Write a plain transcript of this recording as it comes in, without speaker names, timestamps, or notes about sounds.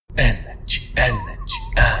energy.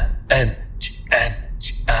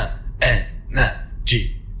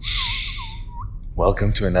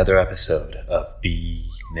 Welcome to another episode of Be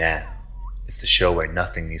Now. It's the show where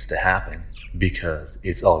nothing needs to happen because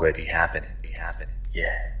it's already happening.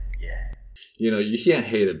 Yeah. You know, you can't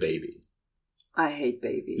hate a baby. I hate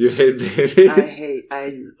babies. You hate babies?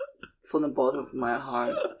 I from the bottom of my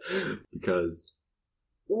heart. Because?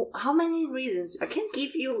 Well, how many reasons? I can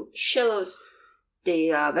give you shitloads.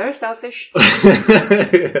 They are very selfish.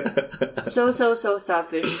 So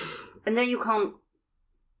selfish. And then you can't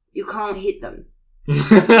hit them.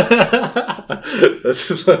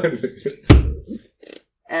 That's funny.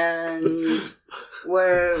 And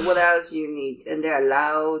what else you need? And they're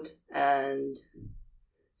loud, and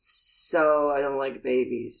so I don't like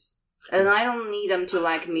babies. And I don't need them to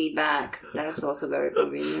like me back. That's also very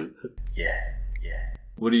convenient. Yeah.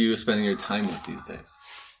 What are you spending your time with these days?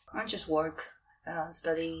 I just work,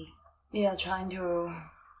 study. Yeah, trying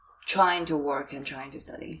to work and trying to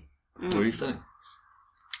study. What are you studying?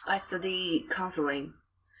 I study counseling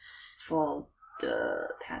for the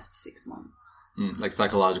past 6 months. Like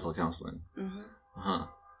psychological counseling. Mm-hmm.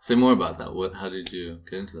 Say more about that. How did you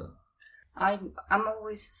get into that? I'm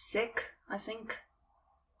always sick, I think.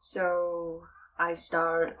 So I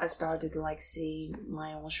started like seeing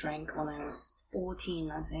my own shrink when I was 14,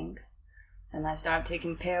 I think. And I started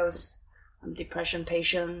taking pills. I'm a depression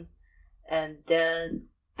patient. And then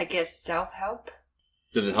I guess self-help.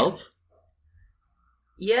 Did it help?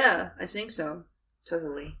 Yeah, I think so.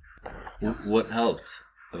 Totally. What helped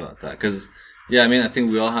about that? Because, yeah, I mean, I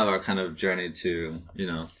think we all have our kind of journey to,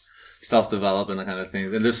 self-develop and that kind of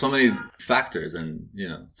thing. And there's so many factors and,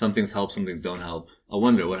 some things help, some things don't help. I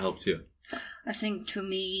wonder what helped you. I think to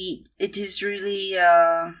me, it is really,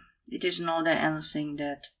 it is not anything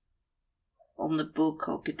that on the book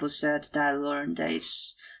or people said that I learned that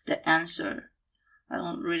is the answer. I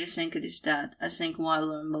don't really think it is that. I think what I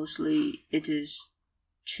learned mostly, it is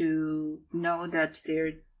to know that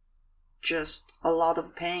there's just a lot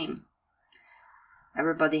of pain.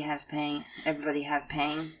 Everybody has pain. Everybody have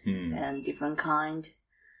pain and different kind.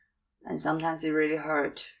 And sometimes it really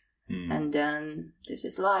hurt. And then this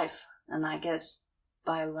is life. And I guess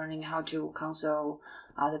by learning how to counsel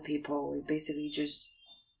other people, you basically just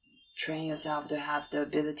train yourself to have the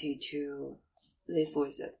ability to live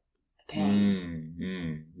with it.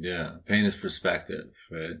 Pain. Yeah, pain is perspective,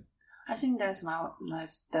 right? I think that's my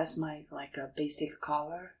like a basic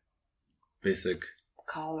color. Basic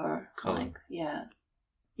color. Like, yeah,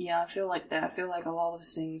 I feel like that. I feel like a lot of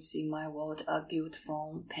things in my world are built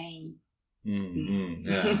from pain.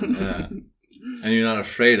 Yeah. And you're not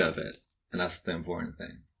afraid of it, and that's the important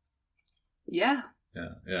thing. Yeah.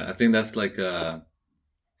 I think that's like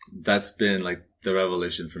that's been like the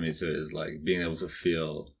revelation for me too, is like being able to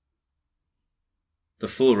feel the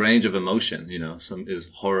full range of emotion, some is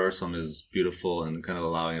horror, some is beautiful, and kind of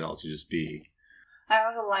allowing it all to just be. I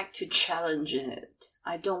also like to challenge in it.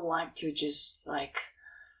 I don't like to just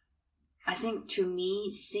I think to me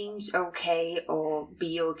seems okay or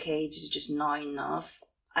be okay is just not enough.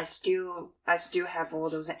 I still have all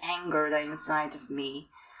those anger that inside of me,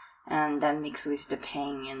 and that mixed with the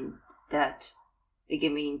pain, and that it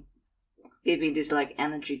give me this like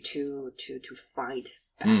energy to fight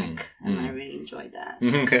back, and I really enjoy that.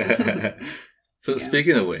 So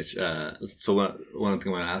speaking of which, so one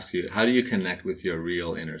thing I want to ask you, how do you connect with your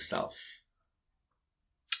real inner self?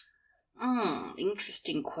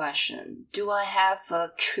 Interesting question. Do I have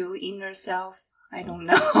a true inner self? I don't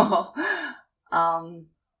know.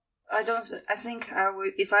 I think I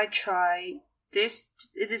would, if I try this,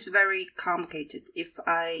 it is very complicated. If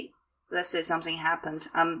let's say something happened,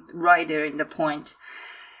 I'm right there in the point.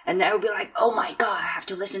 And I would be like, oh my God, I have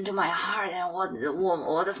to listen to my heart, and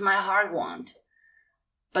what does my heart want?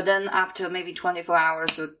 But then after maybe 24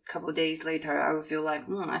 hours or a couple of days later, I would feel like,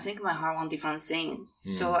 I think my heart wants different thing.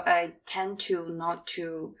 So I tend to not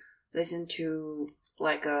to listen to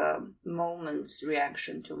like a moment's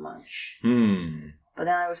reaction too much. But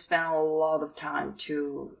then I would spend a lot of time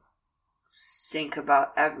to think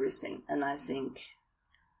about everything. And I think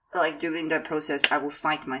like during that process, I will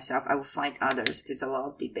fight myself. I will fight others. There's a lot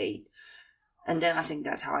of debate. And then I think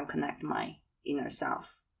that's how I connect my inner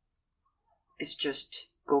self. It's just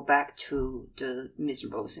go back to the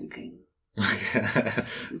miserable thinking.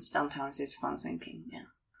 Sometimes it's fun thinking, yeah.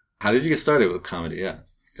 How did you get started with comedy? Yeah,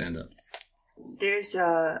 stand up. There's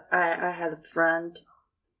I had a friend.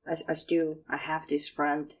 I have this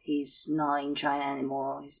friend. He's not in China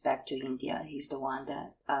anymore. He's back to India. He's the one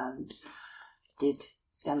that did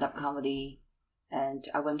stand-up comedy, and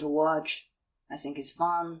I went to watch. I think it's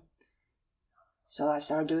fun, so I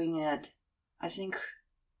started doing it. I think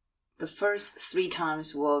the first 3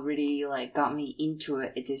 times what really like got me into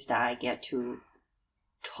it, it is that I get to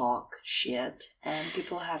talk shit and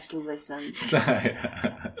people have to listen.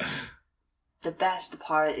 The best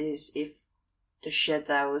part is if the shit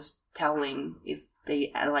that I was telling, if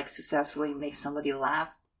they like successfully make somebody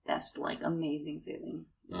laugh, that's like amazing feeling.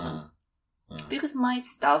 Because my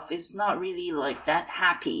stuff is not really like that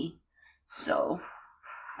happy, so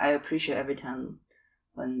I appreciate every time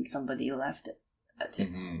when somebody laughed at it.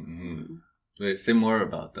 Wait, say more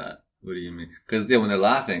about that. What do you mean? Because when they're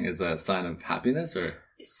laughing, is that a sign of happiness or?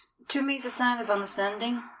 To me, it's a sign of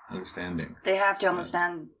understanding. Understanding. They have to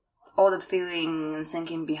understand all the feeling and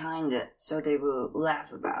thinking behind it, so they will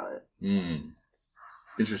laugh about it.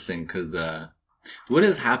 Interesting, because what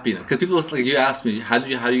is happiness? Because people like you asked me, how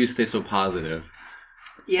do you stay so positive?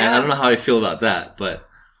 Yeah, and I don't know how I feel about that, but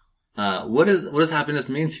what does happiness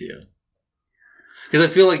mean to you? Because I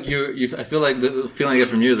feel like I feel like the feeling I get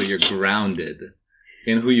from you is that you're grounded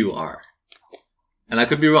in who you are, and I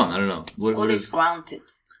could be wrong. I don't know. What is grounded?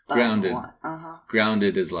 Grounded.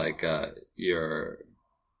 Grounded is like you're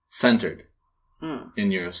centered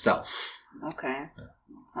in yourself. Okay,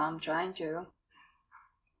 I'm trying to.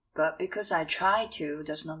 But because I try to,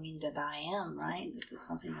 does not mean that I am, right? This is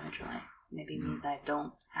something I try. Maybe it means I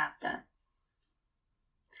don't have that.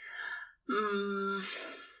 You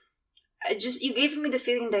gave me the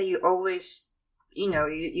feeling that you always,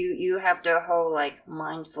 you have the whole like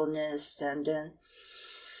mindfulness and then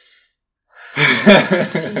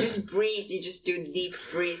you just breathe, you just do deep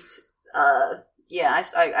breaths.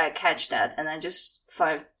 I catch that, and I just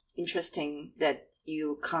find interesting that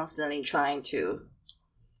you constantly trying to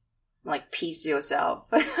like peace yourself.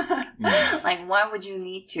 Like, why would you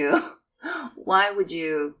need to? Why would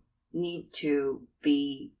you need to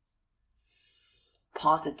be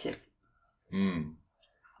positive?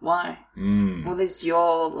 Why? What is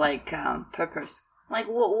your like purpose? Like,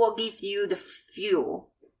 what gives you the fuel?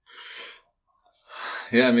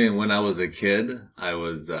 Yeah, I mean, when I was a kid, I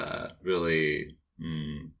was really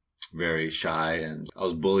very shy, and I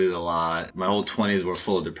was bullied a lot. My whole 20s were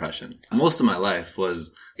full of depression. Most of my life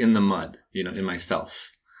was in the mud, in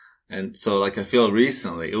myself. And so, like, I feel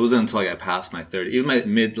recently, it wasn't until I past my 30s, even my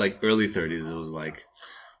early 30s, it was like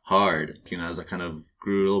hard. As I kind of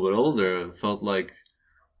grew a little bit older, it felt like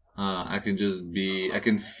I can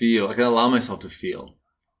allow myself to feel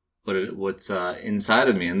what's inside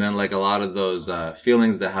of me. And then like a lot of those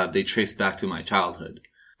feelings they trace back to my childhood.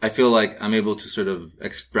 I feel like I'm able to sort of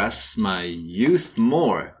express my youth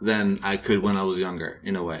more than I could when I was younger,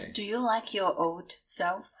 in a way. Do you like your old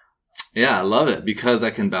self? Yeah, I love it because I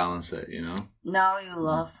can balance it, Now you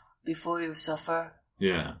love, before you suffer.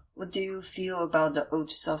 Yeah. What do you feel about the old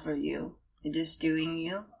suffer you? It is still in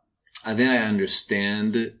you? I think I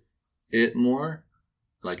understand it more,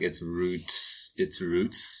 like its roots.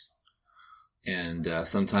 And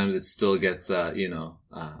sometimes it still gets, I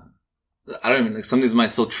don't even, like, some things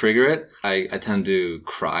might still trigger it. I tend to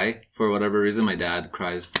cry for whatever reason. My dad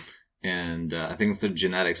cries. And I think it's the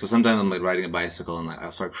genetics. So sometimes I'm like riding a bicycle and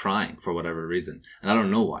I'll start crying for whatever reason. And I don't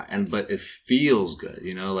know why. But it feels good,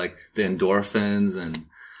 like the endorphins and,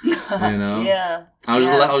 Yeah. I'll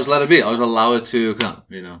just let it be. I'll just allow it to come,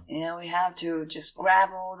 Yeah, we have to just grab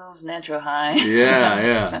all those natural highs.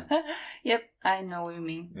 Yeah. Yep, I know what you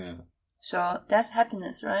mean. Yeah. So that's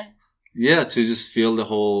happiness, right? Yeah, to just feel the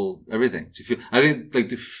whole, everything. I think like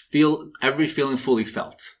to feel every feeling fully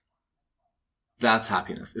felt. That's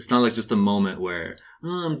happiness. It's not like just a moment where,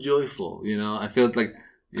 I'm joyful, I feel like,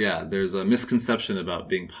 there's a misconception about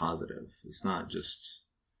being positive. It's not just,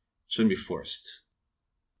 shouldn't be forced.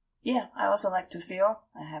 Yeah, I also like to feel.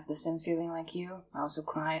 I have the same feeling like you. I also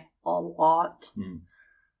cry a lot.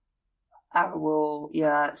 I will,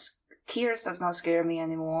 tears does not scare me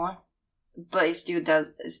anymore. But it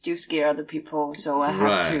still scare other people. So I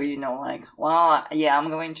have to, I'm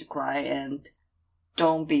going to cry and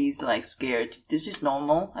don't be like scared. This is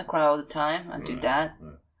normal. I cry all the time. I do that.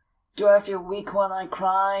 Right. Do I feel weak when I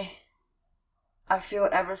cry? I feel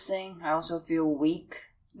everything. I also feel weak.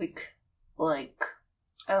 Like,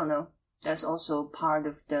 I don't know. That's also part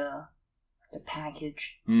of the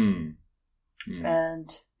package. And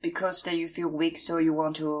because that you feel weak, so you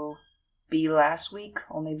want to be less weak,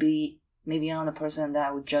 or maybe I'm the person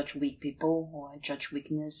that would judge weak people, or I judge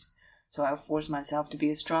weakness. So I force myself to be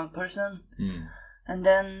a strong person. And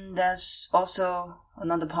then there's also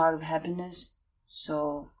another part of happiness.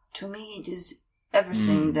 So to me, it is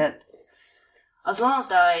everything that, as long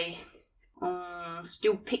as I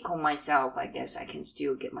still pick on myself, I guess I can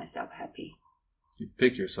still get myself happy. You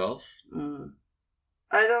pick yourself?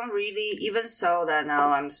 I don't really, even so that now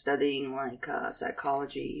I'm studying like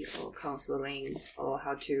psychology or counseling or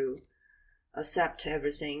how to accept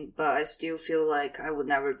everything, but I still feel like I would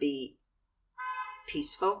never be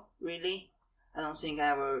peaceful, really. I don't think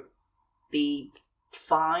I will be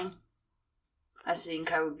fine. I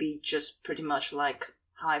think I would be just pretty much like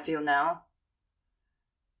how I feel now.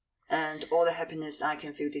 And all the happiness I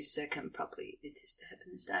can feel this second, probably it is the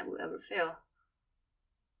happiness that I will ever feel.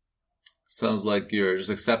 Sounds like you're just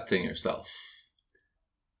accepting yourself.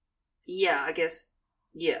 Yeah, I guess,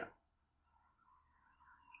 yeah.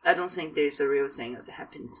 I don't think there's a real thing as a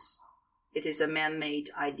happiness. It is a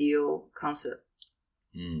man-made ideal concept.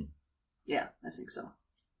 Yeah, I think so.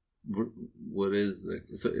 What is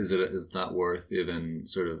so? Is it? It's not worth even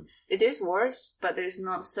sort of. It is worse, but there's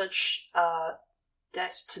not such a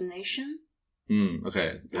destination.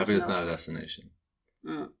 Okay, happiness is not a destination.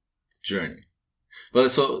 It's a journey. But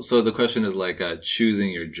so the question is like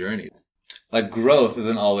choosing your journey. Like growth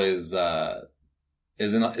isn't always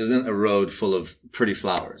isn't a road full of pretty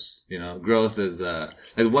flowers. You know, growth is like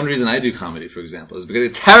one reason I do comedy, for example, is because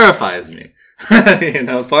it terrifies me. You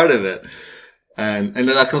know, part of it, and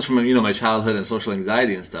that comes from my childhood and social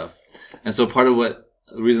anxiety and stuff. And so part of the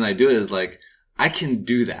reason I do it is like I can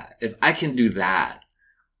do that. If I can do that,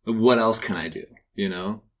 what else can I do? You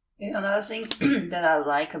know. Another thing that I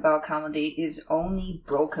like about comedy is only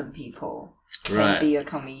broken people can be a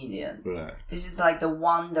comedian. Right. This is like the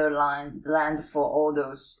wonderland for all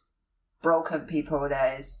those broken people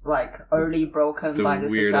that is like early broken by the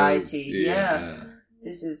weirdos, society. Yeah.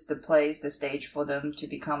 This is the place, the stage for them to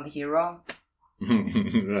become a hero.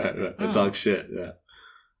 right. Talk shit, yeah.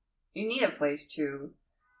 You need a place to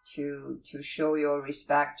show your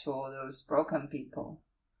respect to all those broken people.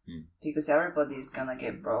 Because everybody's gonna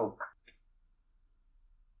get broke.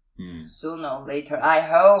 Sooner or later. I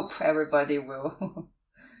hope everybody will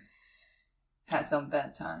have some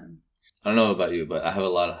bad time. I don't know about you, but I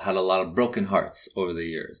have had a lot of broken hearts over the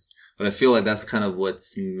years. But I feel like that's kind of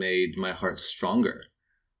what's made my heart stronger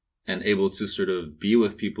and able to sort of be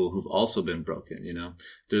with people who've also been broken, you know?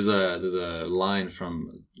 There's a line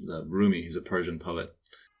from Rumi, he's a Persian poet.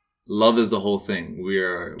 Love is the whole thing. We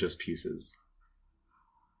are just pieces.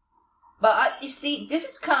 But you see, this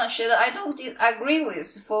is kind of shit that I don't agree with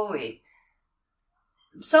fully.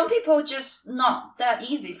 Some people just not that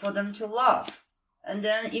easy for them to love. And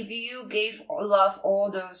then if you gave love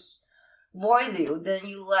all those value, then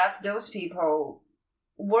you left those people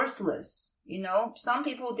worthless. You know, some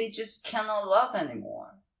people, they just cannot love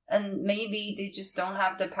anymore. And maybe they just don't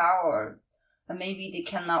have the power. And maybe they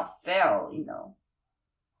cannot fail, you know.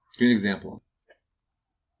 Give me an example.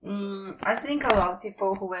 I think a lot of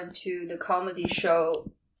people who went to the comedy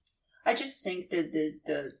show, I just think that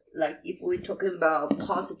the like if we're talking about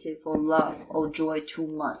positive or love or joy too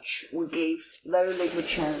much, we gave very little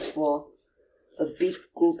chance for a big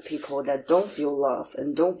group of people that don't feel love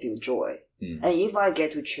and don't feel joy. And if I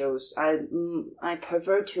get to choose, I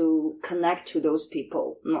prefer to connect to those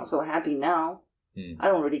people. I'm not so happy now. I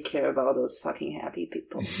don't really care about those fucking happy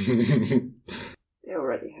people. They're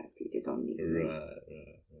already happy. They don't need me.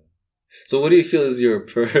 Right. So what do you feel is your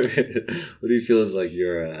what do you feel is like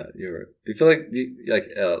your do you feel like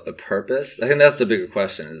a purpose? I think that's the bigger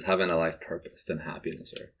question, is having a life purpose than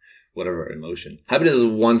happiness or whatever emotion. Happiness is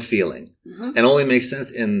one feeling and only makes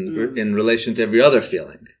sense in relation to every other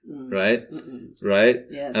feeling, right? Right?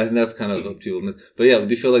 Yes. I think that's kind of what people miss. But yeah,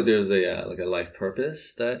 do you feel like there's a like a life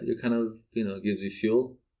purpose that you kind of, gives you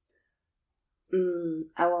fuel?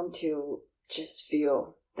 I want to just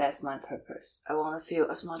feel. That's my purpose. I want to feel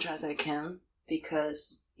as much as I can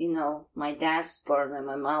because, my dad's sperm and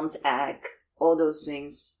my mom's egg, all those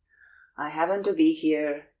things, I happen to be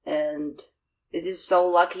here, and it is so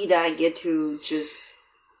lucky that I get to just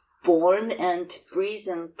born and breathe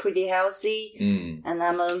and pretty healthy. And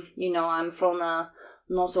I'm from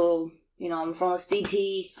I'm from a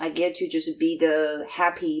city. I get to just be the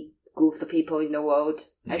happy group of people in the world.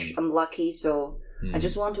 I'm lucky, so I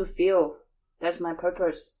just want to feel. That's my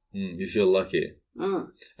purpose. You feel lucky.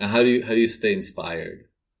 And how do you stay inspired?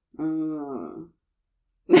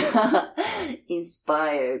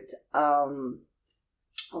 Inspired.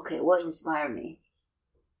 Okay, what inspired me?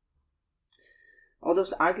 All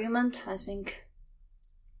those arguments, I think.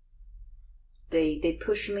 They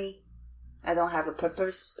push me. I don't have a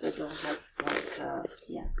purpose. I don't have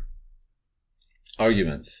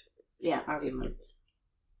Arguments. Yeah, arguments.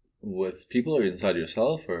 With people or inside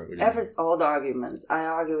yourself, or all the arguments. I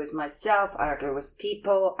argue with myself. I argue with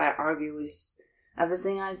people. I argue with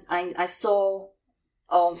everything I saw.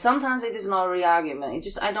 Sometimes it is not a real argument. It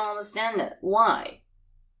just I don't understand it. Why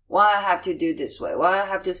Why I have to do this way? Why I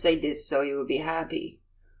have to say this so you will be happy?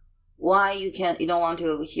 Why you don't want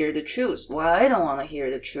to hear the truth? Why I don't want to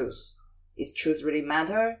hear the truth? Is truth really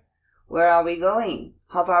matter? Where are we going?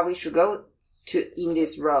 How far we should go in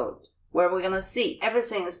this road? Where are we gonna see?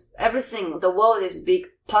 Everything. The world is a big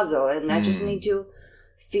puzzle, and I just need to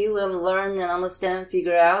feel and learn and understand,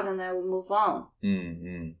 figure out, and then we'll move on.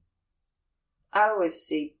 Mm-hmm. I always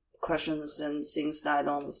see questions and things that I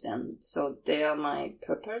don't understand, so they are my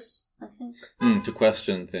purpose, I think. To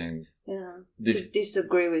question things. Yeah. To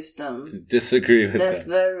disagree with them. To disagree with That's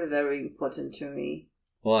them. very, very important to me.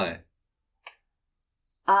 Why?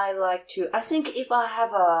 I think if I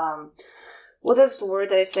have what is the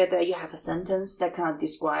word I said that you have a sentence that kind of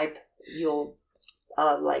describe your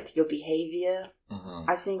your behavior. Uh-huh.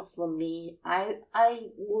 I think for me, I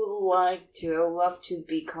would love to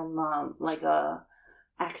become like a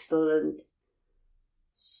excellent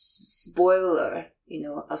spoiler,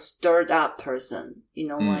 a stirred up person,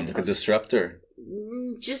 like a disruptor.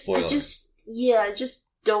 I just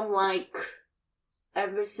don't like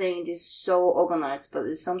everything is so organized, but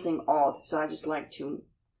it's something odd, so I just like to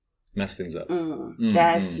mess things up.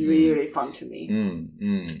 That's really fun to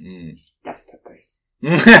me. That's purpose.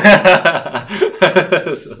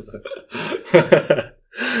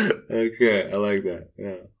 Okay, I like that.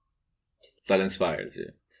 Yeah, that inspires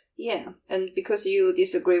you. Yeah, and because you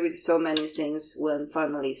disagree with so many things, when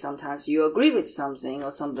finally sometimes you agree with something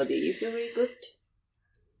or somebody, you feel really good.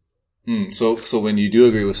 So when you do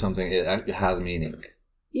agree with something, it has meaning.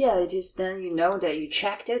 Yeah, it is. Then you know that you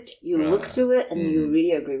checked it, you look through it, and you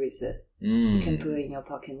really agree with it. You can put it in your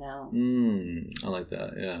pocket now. I like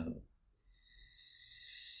that. Yeah.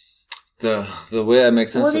 The way I make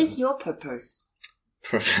sense. What is your purpose?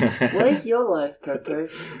 What is your life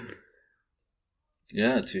purpose?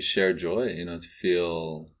 Yeah, to share joy. To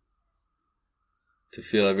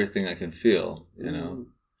feel everything I can feel.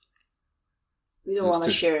 You don't want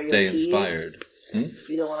to share your stay tears. Inspired.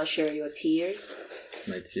 You don't want to share your tears.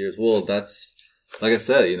 My tears. Well, that's like I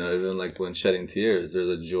said. Even like when shedding tears, there's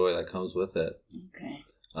a joy that comes with it. Okay.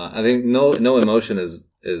 I think no emotion is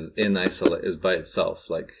by itself.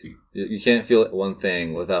 Like you can't feel one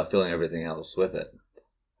thing without feeling everything else with it.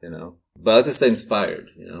 But I like to stay inspired.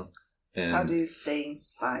 And how do you stay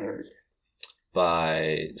inspired?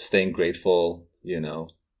 By staying grateful.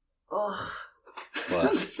 Oh. What?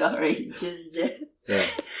 I'm sorry, yeah.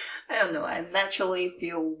 I don't know. I naturally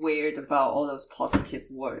feel weird about all those positive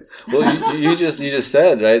words. Well, you just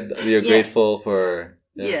said, right? You're grateful for.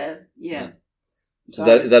 Yeah.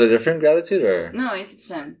 Is that a different gratitude or? No, it's the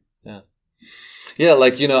same. Yeah. Yeah,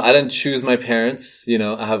 like I didn't choose my parents.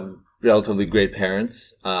 I have relatively great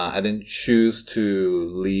parents. I didn't choose to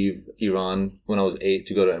leave Iran when I was 8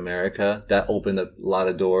 to go to America. That opened up a lot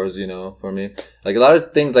of doors, for me. Like a lot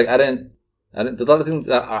of things, like there's a lot of things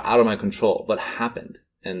that are out of my control, but happened.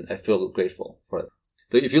 And I feel grateful for it.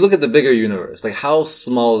 Like if you look at the bigger universe, like how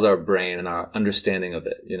small is our brain and our understanding of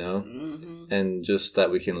it, and just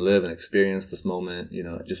that we can live and experience this moment,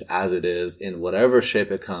 just as it is in whatever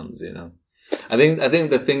shape it comes, I think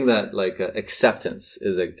the thing that like acceptance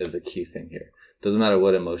is a key thing here. Doesn't matter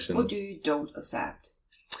what emotion. What do you don't accept?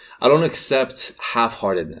 I don't accept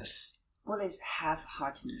half-heartedness. What is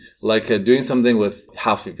half-heartedness? Like doing something with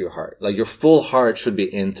half of your heart. Like your full heart should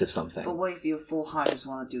be into something. But what if your full heart just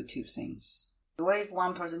want to do two things? What if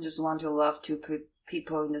one person just want to love two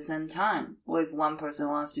people in the same time? What if one person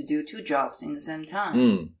wants to do two jobs in the same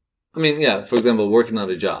time? I mean, yeah, for example, working on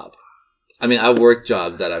a job. I mean, I've worked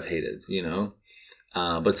jobs that I've hated,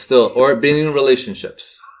 but still, or being in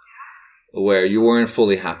relationships where you weren't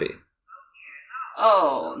fully happy.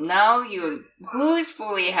 Oh, now who is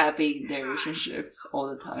fully happy in their relationships all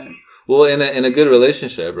the time? Well, in a good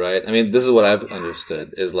relationship, right? I mean, this is what I've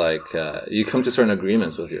understood is like, you come to certain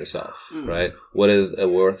agreements with yourself, right? What is a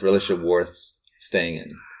relationship worth staying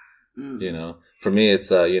in? For me,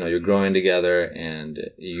 it's, you're growing together and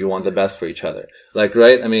you want the best for each other. Like,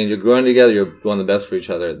 right? I mean, you're growing together, you want the best for each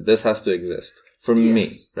other. This has to exist for me,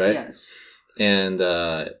 right? Yes. And,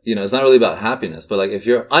 it's not really about happiness, but like if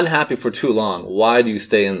you're unhappy for too long, why do you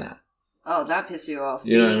stay in that? Oh, that pisses you off.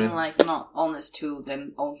 You know what I Being mean? like not honest to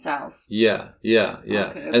them own self. Yeah.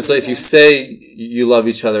 Okay, and so if you say you love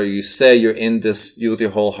each other, you say you're in this with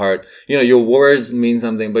your whole heart, your words mean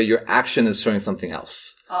something, but your action is showing something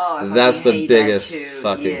else. Oh, that's the biggest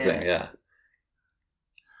fucking thing. Yeah.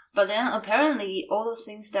 But then apparently all those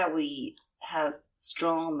things that we have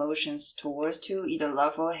strong emotions towards to, either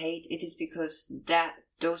love or hate, it is because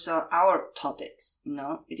those are our topics,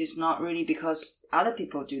 It is not really because other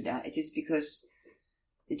people do that. It is because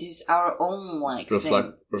it is our own like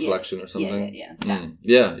reflection or something.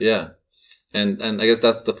 Yeah. And I guess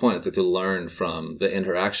that's the point. It's like to learn from the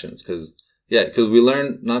interactions because we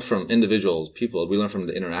learn not from individuals, people. We learn from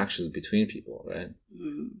the interactions between people, right?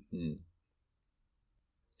 Mm.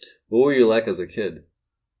 What were you like as a kid?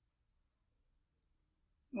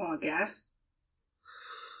 Well, I guess.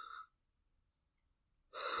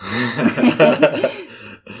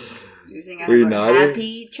 Do you think I have a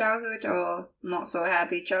happy childhood or not so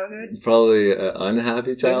happy childhood? Probably an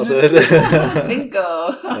unhappy childhood.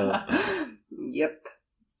 Bingo. Yep.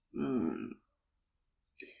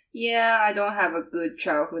 Yeah, I don't have a good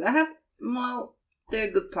childhood. I have, well, there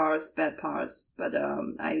are good parts, bad parts, but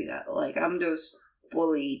I'm those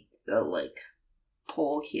bullied,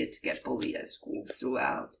 poor kid to get bullied at school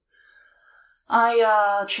throughout.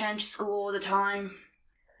 I changed school all the time,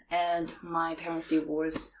 and my parents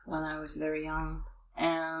divorced when I was very young,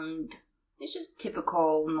 and it's just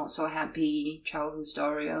typical not so happy childhood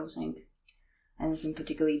story, I think, and it's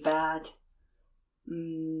particularly bad.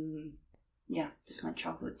 Yeah, just my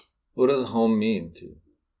childhood. What does home mean to you?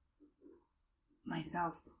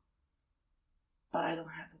 Myself. But I don't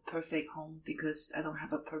have a perfect home because I don't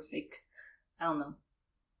have a perfect, I don't know.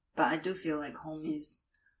 But I do feel like home is,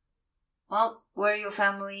 well, where your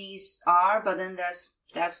families are, but then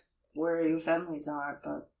that's where your families are.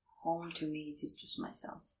 But home to me is just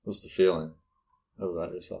myself. What's the feeling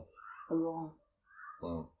about yourself? Alone.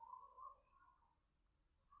 Wow.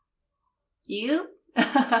 You?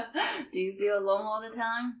 Do you feel alone all the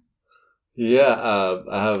time? Yeah,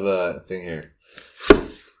 I have a thing here.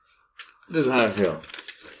 This is how I feel.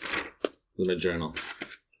 In a journal.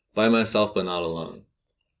 By myself, but not alone.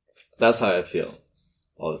 That's how I feel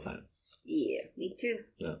all the time. Yeah, me too.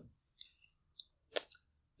 Yeah.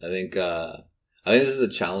 I think this is a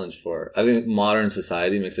challenge I think modern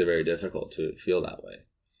society makes it very difficult to feel that way.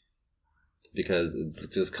 Because it's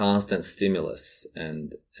just constant stimulus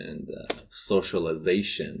and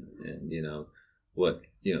socialization and,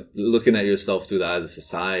 looking at yourself through the eyes of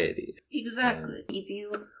society. Exactly.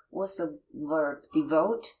 What's the verb?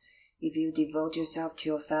 Devote? If you devote yourself to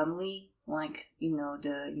your family, like,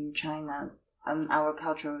 in China, our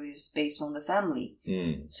culture is based on the family.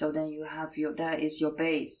 So then you have that is your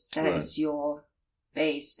base. That is your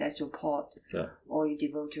base. That's your pot. Yeah. Or you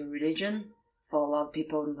devote to religion. For a lot of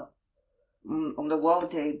people on the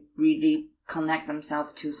world, they really connect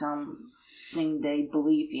themselves to something they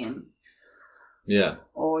believe in. Yeah.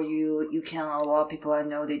 Or you can, a lot of people I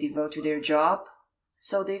know, they devote to their job,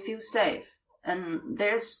 so they feel safe. And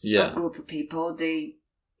there's a group of people, they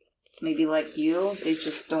maybe like you, they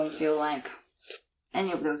just don't feel like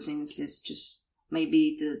any of those things. Is just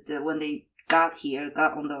maybe the when they got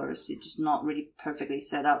on the earth, it's just not really perfectly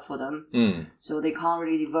set up for them. So they can't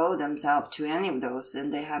really devote themselves to any of those,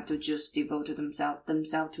 and they have to just devote to themselves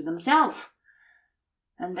to themselves.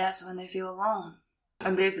 And that's when they feel alone.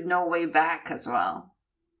 And there's no way back as well.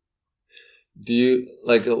 Do you,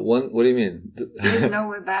 what do you mean? There's no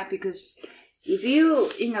way back because if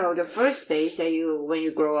the first space that when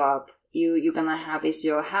you grow up, you're gonna have is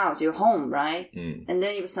your house, your home, right? And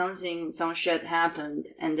then if some shit happened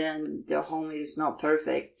and then the home is not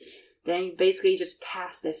perfect, then you basically just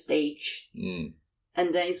pass that stage. And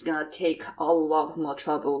then it's gonna take a lot more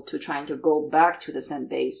trouble to trying to go back to the same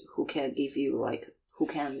base who can give you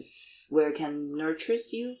where can nurture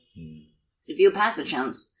you. If you pass the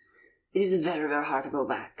chance, it is very, very hard to go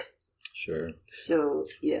back. Sure. So,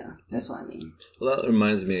 yeah, that's what I mean. Well, that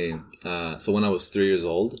reminds me, so when I was 3 years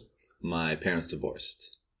old, my parents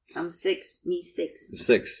divorced. I'm 6. Me 6.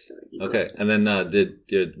 6. Sorry, okay. And then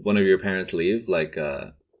did one of your parents leave?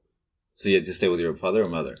 So you had to stay with your father or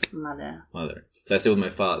mother? Mother. So I stayed with my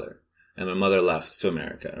father. And my mother left to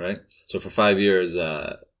America, right? So for 5 years,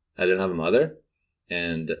 I didn't have a mother.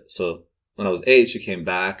 And so when I was 8, she came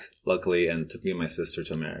back, luckily, and took me and my sister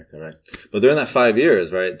to America, right? But during that 5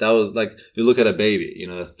 years, right, that was like, you look at a baby,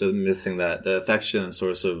 that's missing the affection and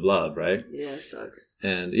source of love, right? Yeah, it sucks.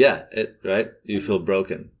 And right? You feel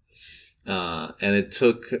broken. And it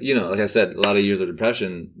took, like I said, a lot of years of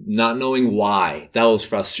depression, not knowing why. That was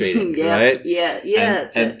frustrating, right? Yeah.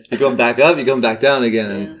 And you're going back up, you're going back down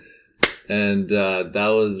again. And that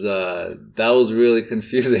was really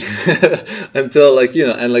confusing until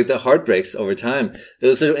the heartbreaks over time. It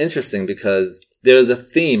was so interesting because there was a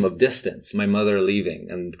theme of distance, my mother leaving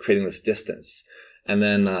and creating this distance. And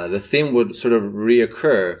then, the theme would sort of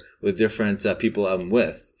reoccur with different people I'm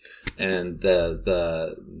with. And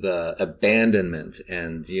the abandonment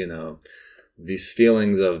and, these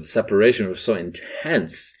feelings of separation were so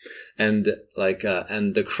intense. And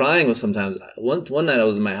and the crying was sometimes, one night I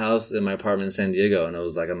was in my house, in my apartment in San Diego, and I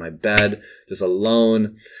was like on my bed, just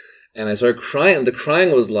alone. And I started crying, and the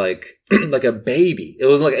crying was like, like a baby. It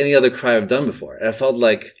wasn't like any other cry I've done before. And I felt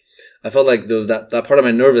like there was that part of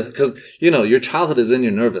my nervous, because, your childhood is in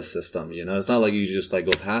your nervous system, it's not like you just like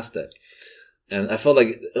go past it. And I felt like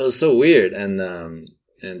it was so weird. And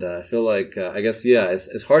I feel like, I guess,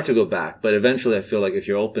 it's hard to go back, but eventually I feel like if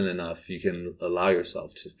you're open enough, you can allow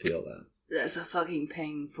yourself to feel that. That's a fucking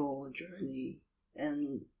painful journey,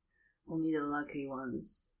 and only the lucky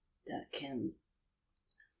ones that can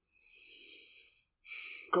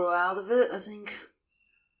grow out of it, I think.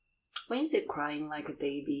 When you say crying like a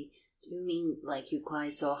baby, do you mean like you cry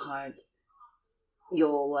so hard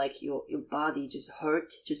your body just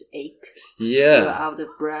hurt, just ache? Yeah. You're out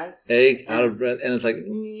of breath. Out of breath, and it's like,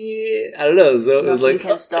 I don't know. So it's like,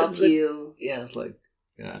 can stop you. Yeah, it's like,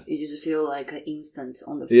 yeah. You just feel like an infant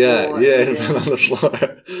on the floor. Yeah, infant on the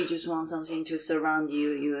floor. You just want something to surround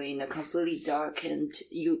you. You're in a completely dark, and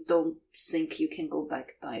you don't think you can go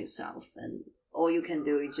back by yourself, and all you can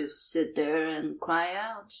do is just sit there and cry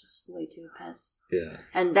out, just wait till it pass. Yeah.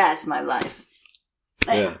 And that's my life.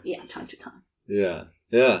 Yeah. Yeah, time to time. Yeah.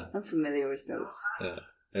 I'm familiar with those. Yeah.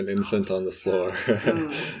 An infant on the floor.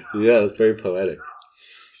 Yeah, it's very poetic.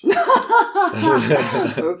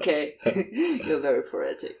 Okay. You're very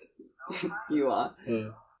poetic. You are.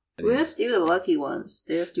 Yeah. We're still the lucky ones.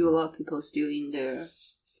 There's still a lot of people still in their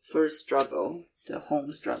first struggle, the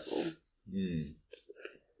home struggle.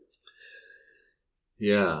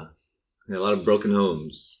 Yeah. A lot of broken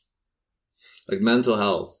homes. Like mental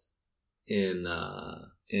health in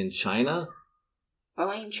China. Oh,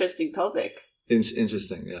 interesting topic.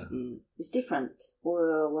 Interesting, yeah. It's different.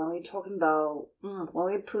 Well, when we're talking about, when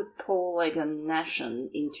we pull like a nation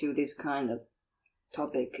into this kind of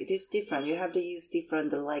topic, it is different. You have to use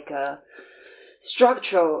different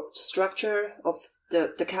structure of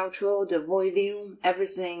the cultural, the volume,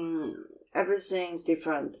 everything is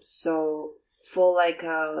different. So for like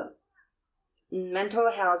mental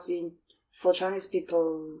health for Chinese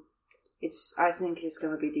people, I think it's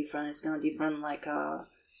gonna be different. It's gonna different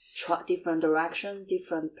different direction,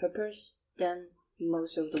 different purpose than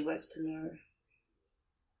most of the Westerner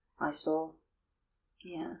I saw.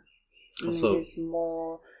 Yeah. Also, it's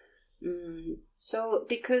more so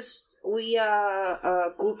because we are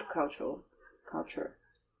a group culture.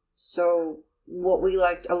 So what we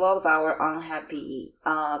like, a lot of our unhappy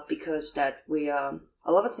because that we a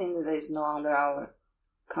lot of things that is not under our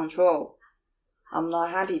control. I'm not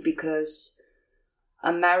happy because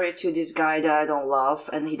I'm married to this guy that I don't love,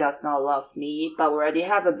 and he does not love me, but we already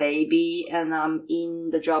have a baby, and I'm in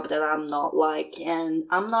the job that I'm not like, and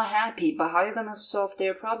I'm not happy. But how are you going to solve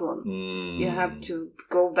their problem? You have to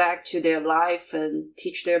go back to their life and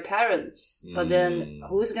teach their parents. But then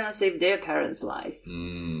who's going to save their parents' life?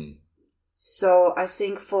 So I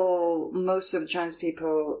think for most of Chinese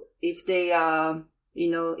people, if they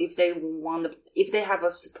if they have a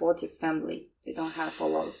supportive family, they don't have a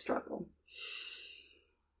lot of struggle.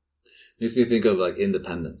 Makes me think of like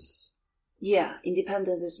independence. Yeah,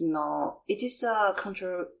 independence is not. It is a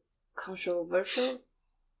controversial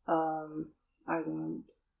argument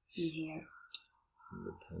in here.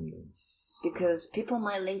 Independence. Because people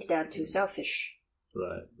might link that to selfish.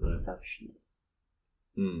 Right. Selfishness.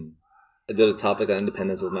 I did a topic on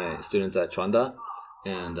independence with my students at Chuanda,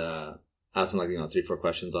 and asked them 3-4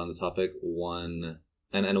 questions on the topic. One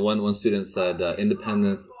student said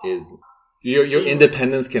independence is. Your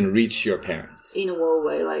independence can reach your parents. In what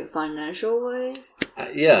way? Like financial way?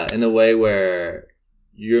 Yeah, in a way where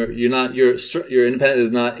your independence is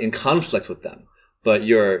not in conflict with them, but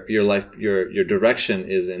your life, your direction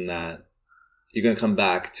is in that you're gonna come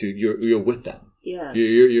back to you're with them. Yes.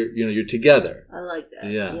 You're together. I like that.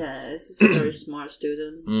 Yeah. Yeah, this is a very smart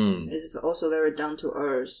student. It's also very down to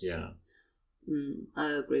earth. Yeah.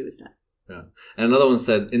 I agree with that. Yeah. And another one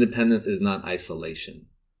said independence is not isolation.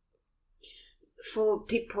 For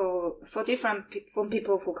people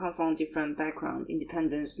who come from different background,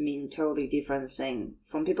 independence means totally different thing.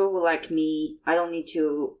 From people who like me, I don't need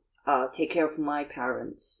to take care of my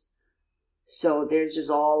parents, so there's just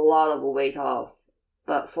a lot of weight off.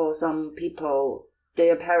 But for some people,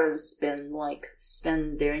 their parents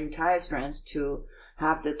spend their entire strength to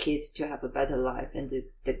have the kids to have a better life, and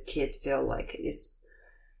the kid feel like it's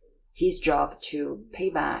his job to pay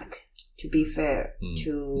back, to be fair,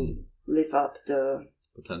 to live up the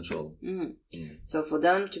potential. So for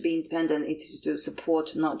them to be independent, it is to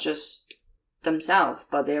support not just themselves,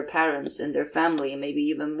 but their parents and their family, and maybe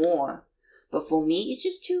even more. But for me, it's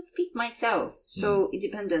just to feed myself. So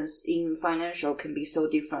independence in financial can be so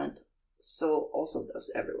different. So also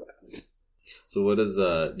does everywhere else. So what is,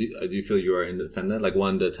 do you feel you are independent? Like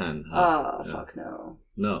 1 to 10? Fuck no.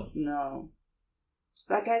 No. No.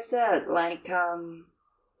 Like I said,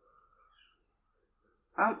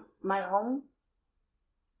 my home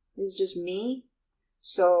is just me.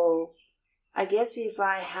 So I guess if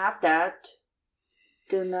I have that,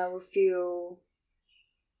 then I will feel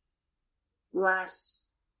less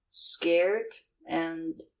scared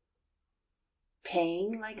and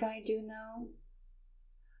pain like I do now.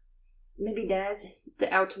 Maybe that's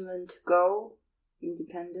the ultimate goal,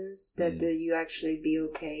 independence, that you actually be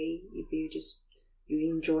okay if you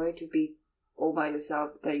enjoy to be all by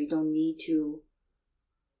yourself, that you don't need to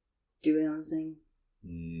do anything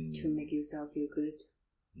to make yourself feel good.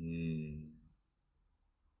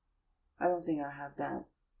 I don't think I have that.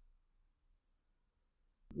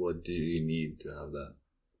 What do you need to have that?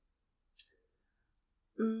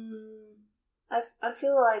 I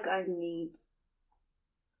feel like I need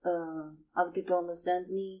other people understand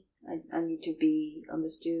me. I need to be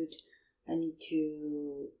understood. I need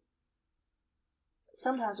to...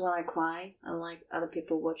 Sometimes when I cry, I like other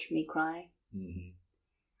people watch me cry.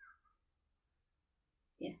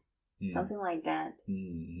 Yeah, something like that.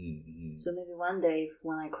 So maybe one day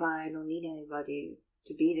when I cry, I don't need anybody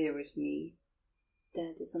to be there with me.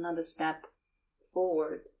 That is another step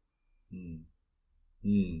forward.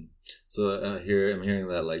 So I'm hearing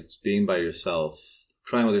that, like, being by yourself,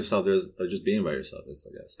 crying with yourself, or just being by yourself is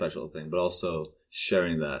like a special thing, but also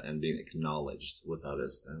sharing that and being acknowledged with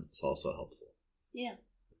others, and it's also helpful. Yeah.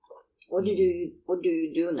 What do you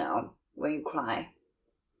do now when you cry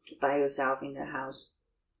by yourself in the house?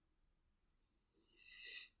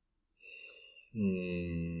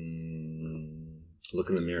 Look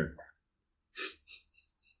in the mirror.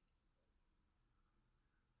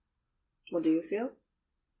 What do you feel?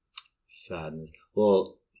 Sadness.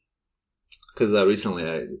 Well, because recently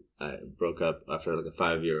I broke up after like a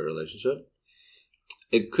 5-year relationship.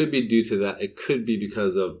 It could be due to that. It could be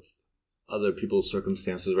because of other people's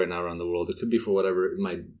circumstances right now around the world. It could be for whatever,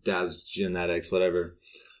 my dad's genetics, whatever.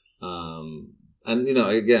 And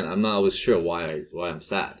again, I'm not always sure why I'm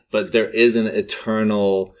sad, but there is an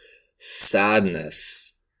eternal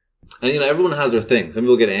sadness. And everyone has their thing. Some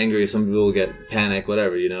people get angry, some people get panic,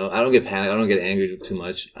 whatever, I don't get panic, I don't get angry too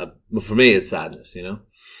much. But for me, it's sadness, And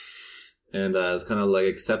it's kind of like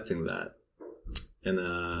accepting that. And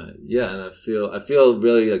and I feel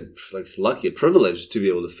really like lucky, privileged to be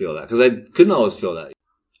able to feel that, because I couldn't always feel that.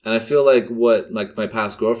 And I feel like what my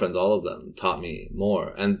past girlfriends, all of them, taught me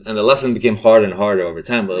more, and the lesson became harder and harder over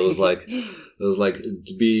time. But it was like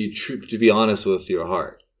to be true, to be honest with your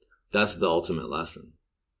heart. That's the ultimate lesson.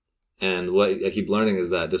 And what I keep learning is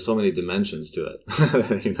that there's so many dimensions to it,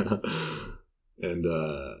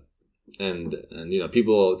 and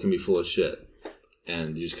people can be full of shit,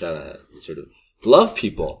 and you just gotta sort of love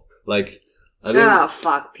people. Like,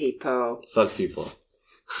 fuck people. Fuck people.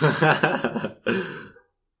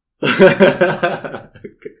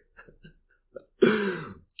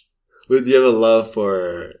 But do you have a love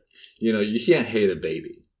for, you can't hate a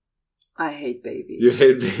baby. I hate babies. You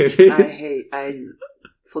hate babies?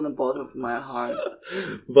 From the bottom of my heart.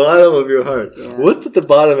 Bottom of your heart? Yeah. What's at the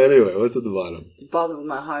bottom anyway? What's at the bottom? The bottom of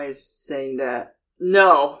my heart is saying that,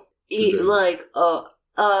 no. I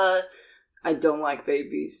don't like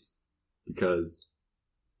babies. Because?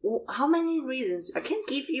 How many reasons? I can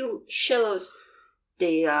give you shitloads.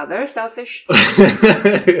 They are very selfish.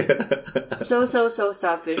 So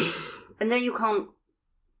selfish. And then you can't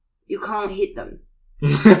hit them.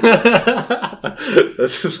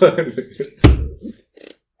 That's funny.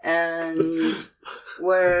 And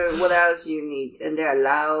what else you need? And they're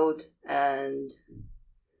loud, and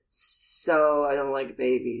so I don't like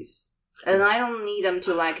babies. And I don't need them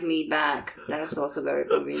to like me back. That's also very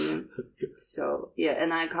convenient. So, yeah,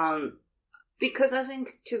 and I can't... Because I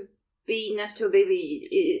think to be next to a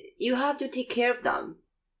baby, you have to take care of them.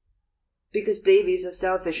 Because babies are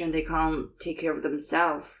selfish and they can't take care of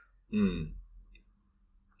themselves.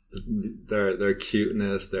 Their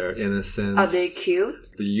cuteness, their innocence. Are they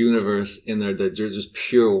cute? The universe in there, they're just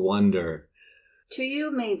pure wonder. To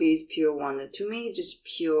you, maybe it's pure wonder. To me, it's just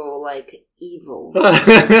pure, evil.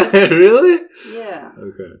 Really? Yeah.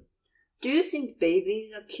 Okay. Do you think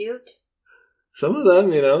babies are cute? Some of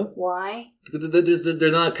them, Why? Because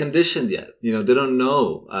they're not conditioned yet. They don't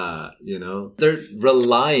know, They're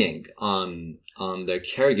relying on their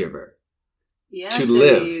caregiver to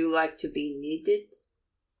live. Do you like to be needed?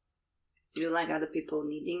 Do you like other people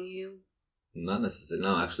needing you? Not necessarily.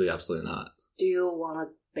 No, actually, absolutely not. Do you want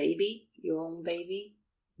a baby? Your own baby?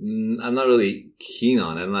 I'm not really keen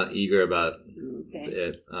on it. I'm not eager about Okay.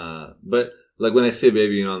 it. But like when I see a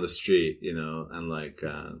baby, on the street, and like,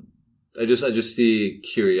 I just see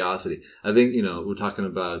curiosity. I think, we're talking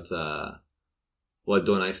about, what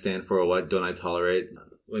don't I stand for or what don't I tolerate?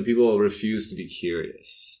 When people refuse to be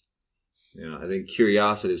curious, I think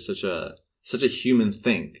curiosity is such a human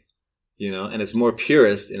thing, and it's more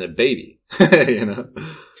purest in a baby,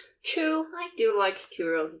 True, I do like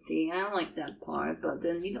curiosity. I like that part, but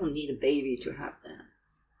then you don't need a baby to have that.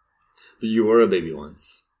 But you were a baby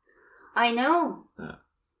once. I know. Yeah.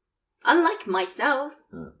 Unlike myself,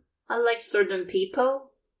 Yeah. unlike certain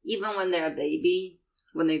people, even when they're a baby,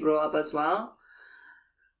 when they grow up as well.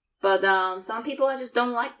 But some people, I just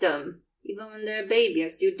don't like them. Even when they're a baby, I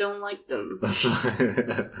still don't like them.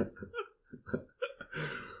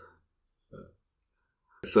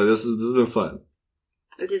 So this has been fun.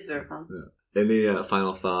 It is very fun. Yeah. Any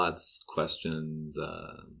final thoughts, questions,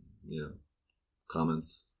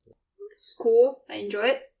 comments? It's cool. I enjoy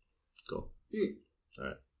it. Cool. All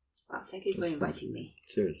right. Wow, thank you for inviting me.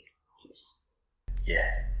 Cheers. Cheers.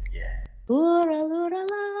 Yeah, yeah. Lura, lura,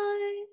 la.